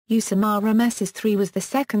Usimare Ramesses III was the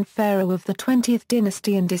second pharaoh of the 20th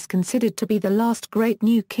dynasty and is considered to be the last great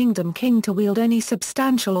New Kingdom king to wield any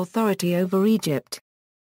substantial authority over Egypt.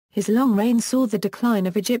 His long reign saw the decline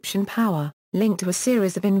of Egyptian power, linked to a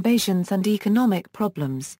series of invasions and economic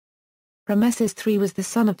problems. Ramesses III was the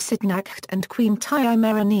son of Setnakhte and Queen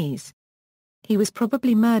Tiy-Merenese. He was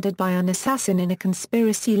probably murdered by an assassin in a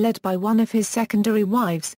conspiracy led by one of his secondary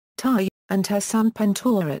wives, Tiye, and her son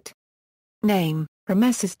Pentaweret. Name: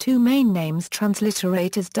 Ramesses II. Main names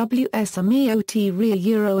transliterate as Wsmeot Ria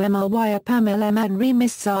Euro Mry Permil Mn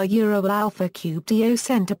Remis Tsar Euro Alpha Cube Do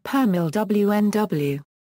Center Permil WNW.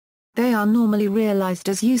 They are normally realized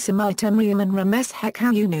as Usimare and Rames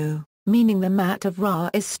Hekayunu, meaning the mat of Ra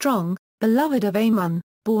is strong, beloved of Amun,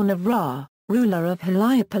 born of Ra, ruler of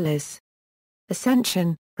Heliopolis.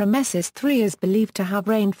 Ascension: Ramesses III is believed to have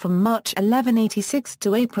reigned from March 1186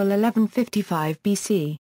 to April 1155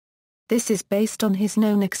 BC. This is based on his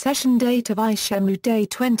known accession date of Ishemu Day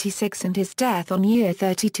 26 and his death on year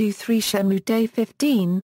 32 3 Shemu Day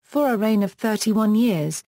 15, for a reign of 31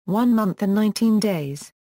 years, 1 month and 19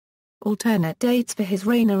 days. Alternate dates for his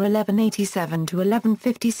reign are 1187 to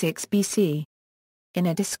 1156 BC. In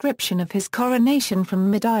a description of his coronation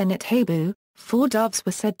from Medinet Habu, 4 doves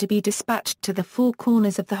were said to be dispatched to the 4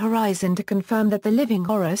 corners of the horizon to confirm that the living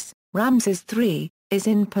Horus, Ramses III, is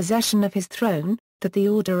in possession of his throne, that the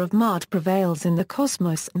order of Ma'at prevails in the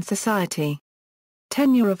cosmos and society.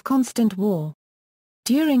 Tenure of constant war.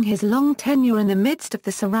 During his long tenure in the midst of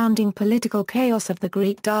the surrounding political chaos of the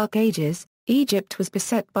Greek Dark Ages, Egypt was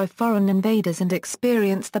beset by foreign invaders and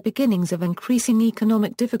experienced the beginnings of increasing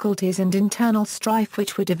economic difficulties and internal strife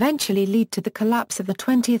which would eventually lead to the collapse of the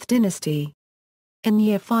 20th dynasty. In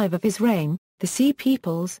year 5 of his reign, the Sea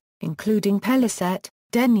Peoples, including Peliset,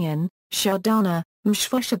 Denian, Shardana,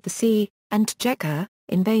 Mshfush of the Sea, and Jekka,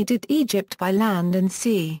 invaded Egypt by land and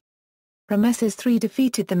sea. Ramesses III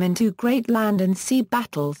defeated them in 2 great land and sea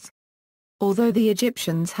battles. Although the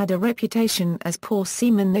Egyptians had a reputation as poor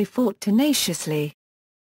seamen, they fought tenaciously.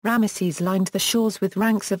 Ramesses lined the shores with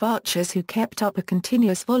ranks of archers who kept up a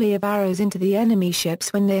continuous volley of arrows into the enemy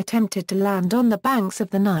ships when they attempted to land on the banks of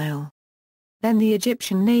the Nile. Then the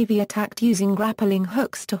Egyptian navy attacked using grappling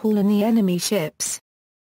hooks to haul in the enemy ships.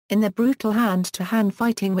 In the brutal hand-to-hand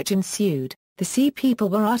fighting which ensued, the Sea People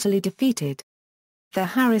were utterly defeated. The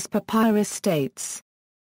Harris Papyrus states,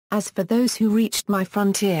 "As for those who reached my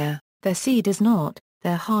frontier, their seed is not,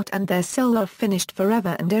 their heart and their soul are finished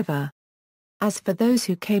forever and ever. As for those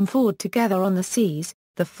who came forward together on the seas,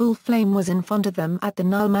 the full flame was in front of them at the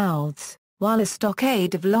Nile mouths, while a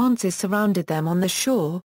stockade of lances surrounded them on the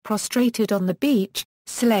shore, prostrated on the beach,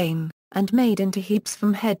 slain, and made into heaps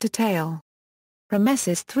from head to tail."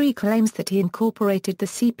 Ramesses III claims that he incorporated the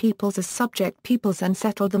Sea Peoples as subject peoples and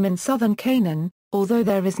settled them in southern Canaan, although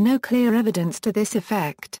there is no clear evidence to this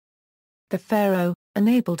effect. The pharaoh,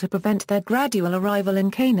 unable to prevent their gradual arrival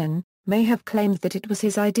in Canaan, may have claimed that it was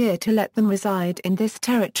his idea to let them reside in this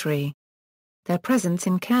territory. Their presence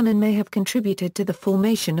in Canaan may have contributed to the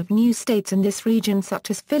formation of new states in this region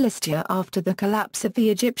such as Philistia after the collapse of the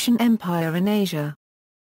Egyptian Empire in Asia.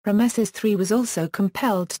 Ramesses III was also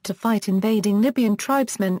compelled to fight invading Libyan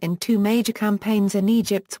tribesmen in 2 major campaigns in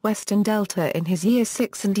Egypt's western delta in his year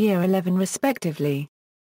 6 and year 11 respectively.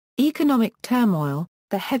 Economic turmoil.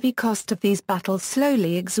 The heavy cost of these battles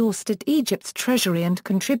slowly exhausted Egypt's treasury and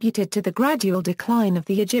contributed to the gradual decline of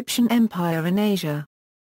the Egyptian Empire in Asia.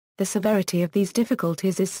 The severity of these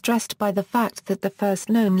difficulties is stressed by the fact that the first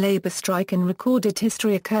known labor strike in recorded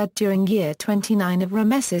history occurred during year 29 of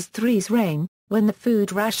Ramesses III's reign, when the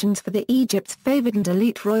food rations for the Egypt's favored and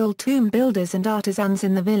elite royal tomb builders and artisans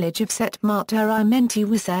in the village of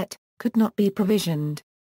Setnakhte could not be provisioned.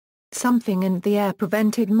 Something in the air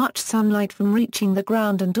prevented much sunlight from reaching the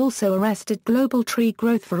ground and also arrested global tree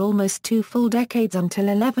growth for almost 2 full decades until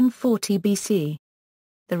 1140 BC.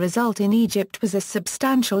 The result in Egypt was a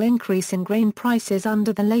substantial increase in grain prices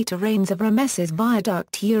under the later reigns of Ramesses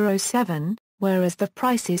Viaduct Euro 7, whereas the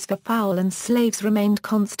prices for fowl and slaves remained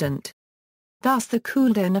constant. Thus the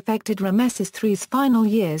cooldown affected Ramesses III's final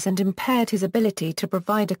years and impaired his ability to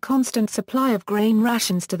provide a constant supply of grain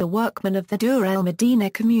rations to the workmen of the Dur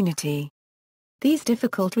el-Medina community. These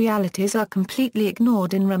difficult realities are completely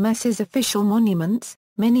ignored in Ramesses' official monuments,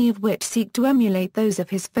 many of which seek to emulate those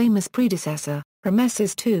of his famous predecessor,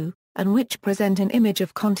 Ramesses II, and which present an image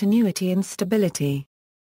of continuity and stability.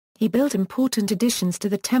 He built important additions to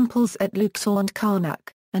the temples at Luxor and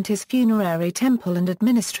Karnak, and his funerary temple and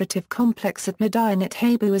administrative complex at Medinet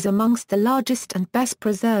Habu is amongst the largest and best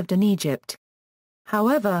preserved in Egypt.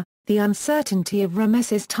 However, The uncertainty of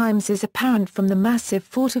Ramesses' times is apparent from the massive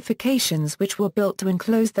fortifications which were built to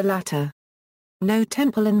enclose the latter. No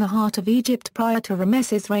temple in the heart of Egypt prior to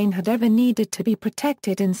Ramesses' reign had ever needed to be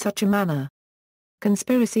protected in such a manner.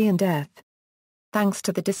 Conspiracy and death. Thanks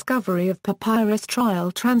to the discovery of papyrus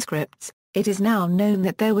trial transcripts, it is now known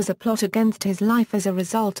that there was a plot against his life as a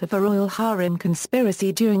result of a royal harem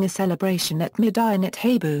conspiracy during a celebration at Medinet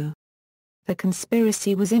Habu. The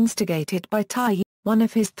conspiracy was instigated by Tiye, one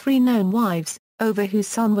of his 3 known wives, over whose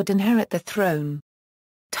son would inherit the throne.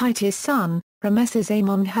 Tiye's son, Ramesses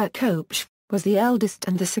Amenhotep, was the eldest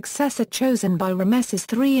and the successor chosen by Ramesses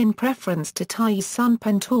III in preference to Tiye's son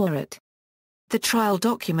Pentaweret. The trial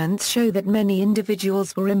documents show that many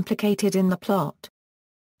individuals were implicated in the plot.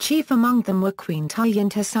 Chief among them were Queen Tiye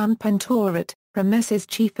and her son Pentaweret, Ramesses'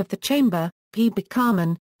 chief of the chamber,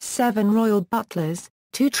 Pibakaman, 7 royal butlers,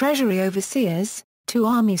 2 treasury overseers, 2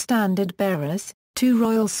 army standard-bearers, 2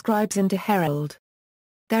 royal scribes and a herald.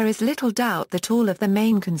 There is little doubt that all of the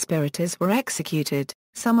main conspirators were executed.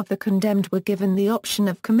 Some of the condemned were given the option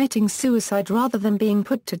of committing suicide rather than being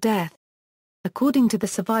put to death. According to the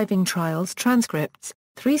surviving trials transcripts,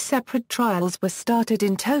 3 separate trials were started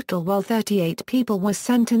in total while 38 people were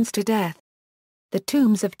sentenced to death. The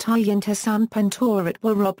tombs of Tiye and her son Pentaweret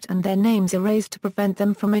were robbed and their names erased to prevent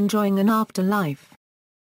them from enjoying an afterlife.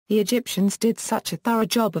 The Egyptians did such a thorough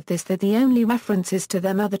job of this that the only references to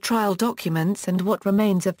them are the trial documents and what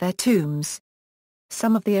remains of their tombs.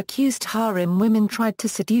 Some of the accused harem women tried to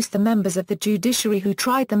seduce the members of the judiciary who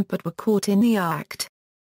tried them but were caught in the act.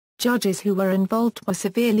 Judges who were involved were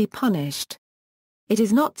severely punished. It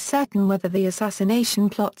is not certain whether the assassination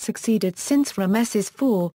plot succeeded since Ramesses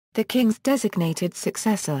IV, the king's designated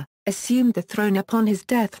successor, assumed the throne upon his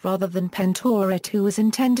death rather than Pentaweret, who was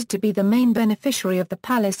intended to be the main beneficiary of the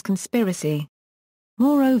palace conspiracy.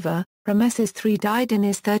 Moreover, Ramesses III died in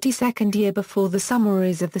his 32nd year before the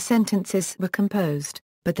summaries of the sentences were composed,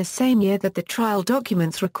 but the same year that the trial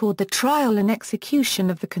documents record the trial and execution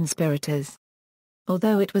of the conspirators.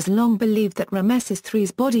 Although it was long believed that Ramesses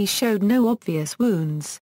III's body showed no obvious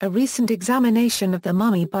wounds, a recent examination of the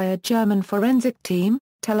mummy by a German forensic team,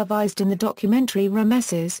 televised in the documentary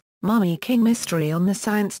Ramesses, Mummy King Mystery on the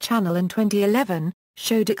Science Channel in 2011,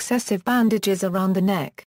 showed excessive bandages around the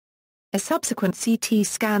neck. A subsequent CT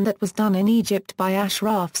scan that was done in Egypt by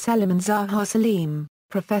Ashraf Selim and Zaha Salim,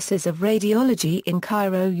 professors of radiology in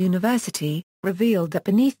Cairo University, revealed that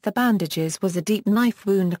beneath the bandages was a deep knife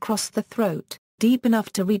wound across the throat, deep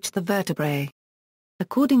enough to reach the vertebrae.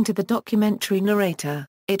 According to the documentary narrator,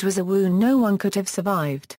 it was a wound no one could have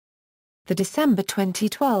survived. The December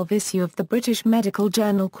 2012 issue of the British Medical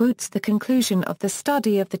Journal quotes the conclusion of the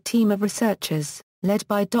study of the team of researchers, led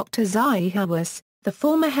by Dr. Zahi Hawass, the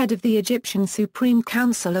former head of the Egyptian Supreme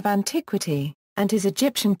Council of Antiquity, and his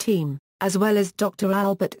Egyptian team, as well as Dr.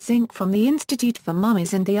 Albert Zink from the Institute for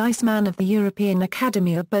Mummies and the Iceman of the European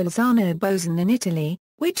Academy of Bolzano Bozen in Italy,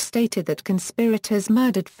 which stated that conspirators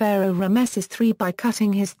murdered Pharaoh Ramesses III by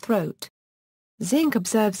cutting his throat. Zink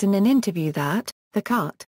observes in an interview that, the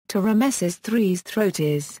cut to Ramesses III's throat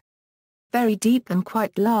is very deep and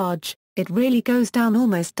quite large, it really goes down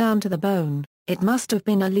almost down to the bone, it must have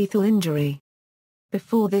been a lethal injury.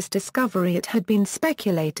 Before this discovery it had been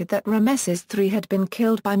speculated that Ramesses III had been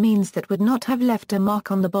killed by means that would not have left a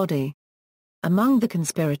mark on the body. Among the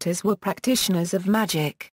conspirators were practitioners of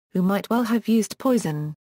magic, who might well have used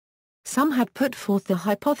poison. Some had put forth the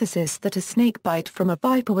hypothesis that a snake bite from a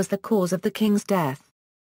viper was the cause of the king's death.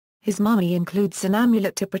 His mummy includes an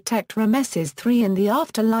amulet to protect Ramesses III in the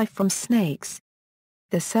afterlife from snakes.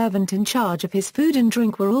 The servant in charge of his food and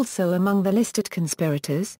drink were also among the listed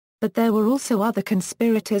conspirators, but there were also other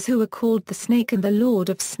conspirators who were called the Snake and the Lord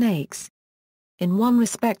of Snakes. In one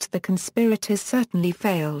respect the conspirators certainly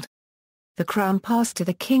failed. The crown passed to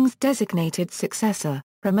the king's designated successor,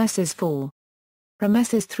 Ramesses IV.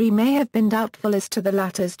 Ramesses III may have been doubtful as to the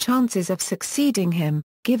latter's chances of succeeding him,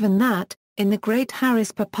 given that, in the Great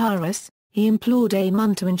Harris Papyrus, he implored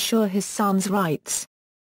Amun to ensure his son's rights.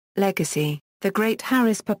 Legacy: The Great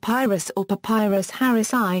Harris Papyrus or Papyrus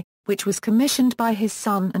Harris I, which was commissioned by his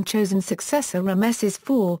son and chosen successor Ramesses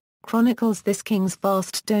IV, chronicles this king's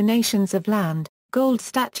vast donations of land, gold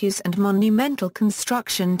statues and monumental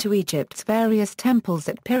construction to Egypt's various temples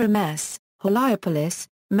at Pyramos, Heliopolis,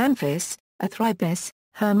 Memphis, Athribis,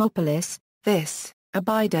 Hermopolis, This,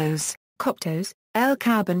 Abydos, Coptos, El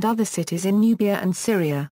Kab and other cities in Nubia and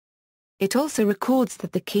Syria. It also records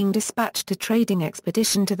that the king dispatched a trading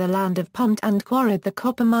expedition to the land of Punt and quarried the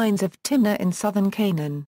copper mines of Timnah in southern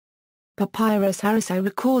Canaan. Papyrus Harris I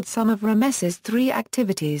records some of Ramesses III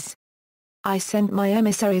activities. I sent my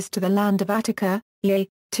emissaries to the land of Attica, yea,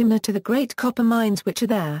 Timna to the great copper mines which are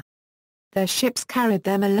there. Their ships carried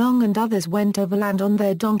them along and others went overland on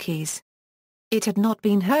their donkeys. It had not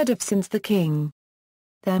been heard of since the king.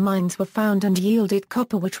 Their mines were found and yielded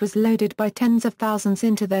copper which was loaded by tens of thousands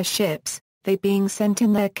into their ships, they being sent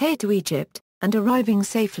in their cay to Egypt, and arriving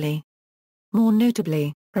safely. More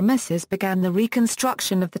notably, Ramesses began the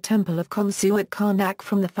reconstruction of the temple of Khonsu at Karnak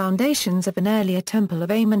from the foundations of an earlier temple of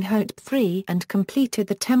Amenhotep III and completed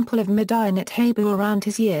the temple of Medinet Habu around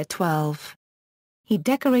his year 12. He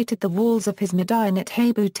decorated the walls of his Medinet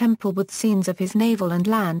Habu temple with scenes of his naval and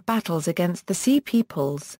land battles against the sea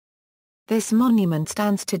peoples. This monument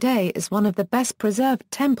stands today as one of the best preserved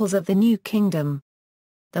temples of the New Kingdom.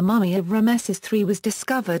 The mummy of Ramesses III was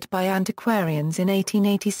discovered by antiquarians in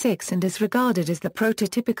 1886 and is regarded as the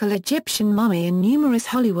prototypical Egyptian mummy in numerous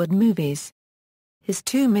Hollywood movies. His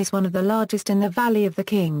tomb is one of the largest in the Valley of the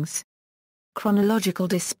Kings. Chronological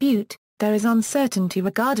dispute: there is uncertainty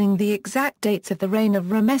regarding the exact dates of the reign of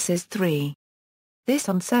Ramesses III. This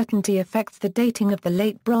uncertainty affects the dating of the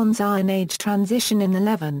Late Bronze Iron Age transition in the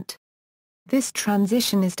Levant. This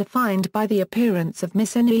transition is defined by the appearance of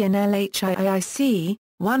Mycenaean Lhiic,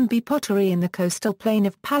 1b pottery in the coastal plain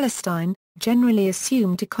of Palestine, generally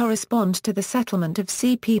assumed to correspond to the settlement of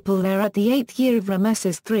sea people there at the 8th year of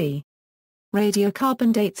Ramesses III.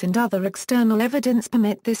 Radiocarbon dates and other external evidence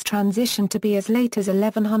permit this transition to be as late as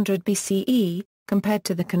 1100 BCE, compared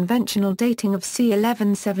to the conventional dating of c.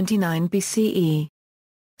 1179 BCE.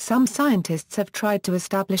 Some scientists have tried to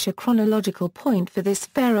establish a chronological point for this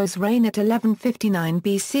pharaoh's reign at 1159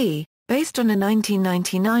 BC, based on a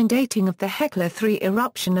 1999 dating of the Hekla III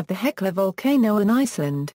eruption of the Hekla volcano in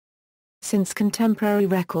Iceland. Since contemporary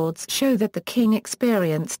records show that the king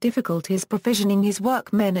experienced difficulties provisioning his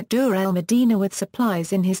workmen at Dur el-Medina with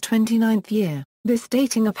supplies in his 29th year, this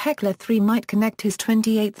dating of Hekla III might connect his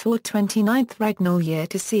 28th or 29th regnal year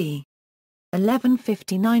to c.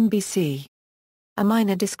 1159 BC. A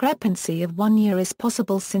minor discrepancy of 1 year is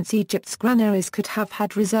possible since Egypt's granaries could have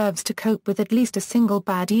had reserves to cope with at least a single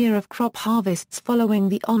bad year of crop harvests following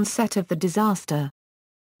the onset of the disaster.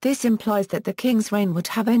 This implies that the king's reign would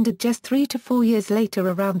have ended just 3 to 4 years later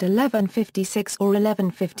around 1156 or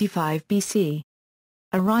 1155 BC.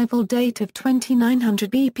 A rival date of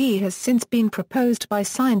 2900 BP has since been proposed by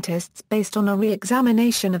scientists based on a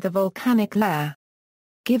re-examination of the volcanic layer.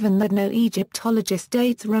 Given that no Egyptologist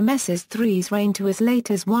dates Ramesses III's reign to as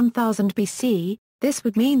late as 1000 BC, this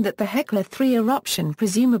would mean that the Hekla III eruption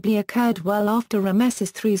presumably occurred well after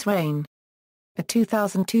Ramesses III's reign. A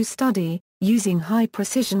 2002 study, using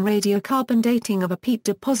high-precision radiocarbon dating of a peat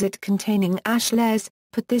deposit containing ash layers,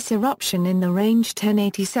 put this eruption in the range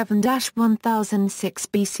 1087–1006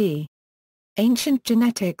 BC. Ancient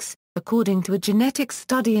genetics: according to a genetics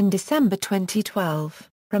study in December 2012,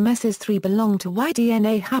 Ramesses III belonged to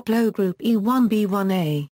Y-DNA haplogroup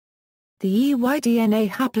E1b1a. The EY-DNA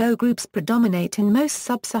haplogroups predominate in most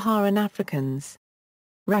sub-Saharan Africans.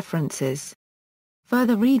 References.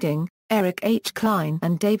 Further reading: Eric H. Klein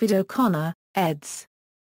and David O'Connor, eds.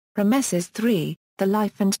 Ramesses III, The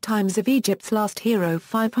Life and Times of Egypt's Last Hero,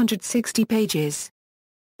 560 pages.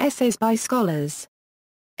 Essays by scholars.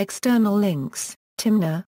 External links: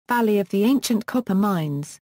 Timna, Valley of the Ancient Copper Mines.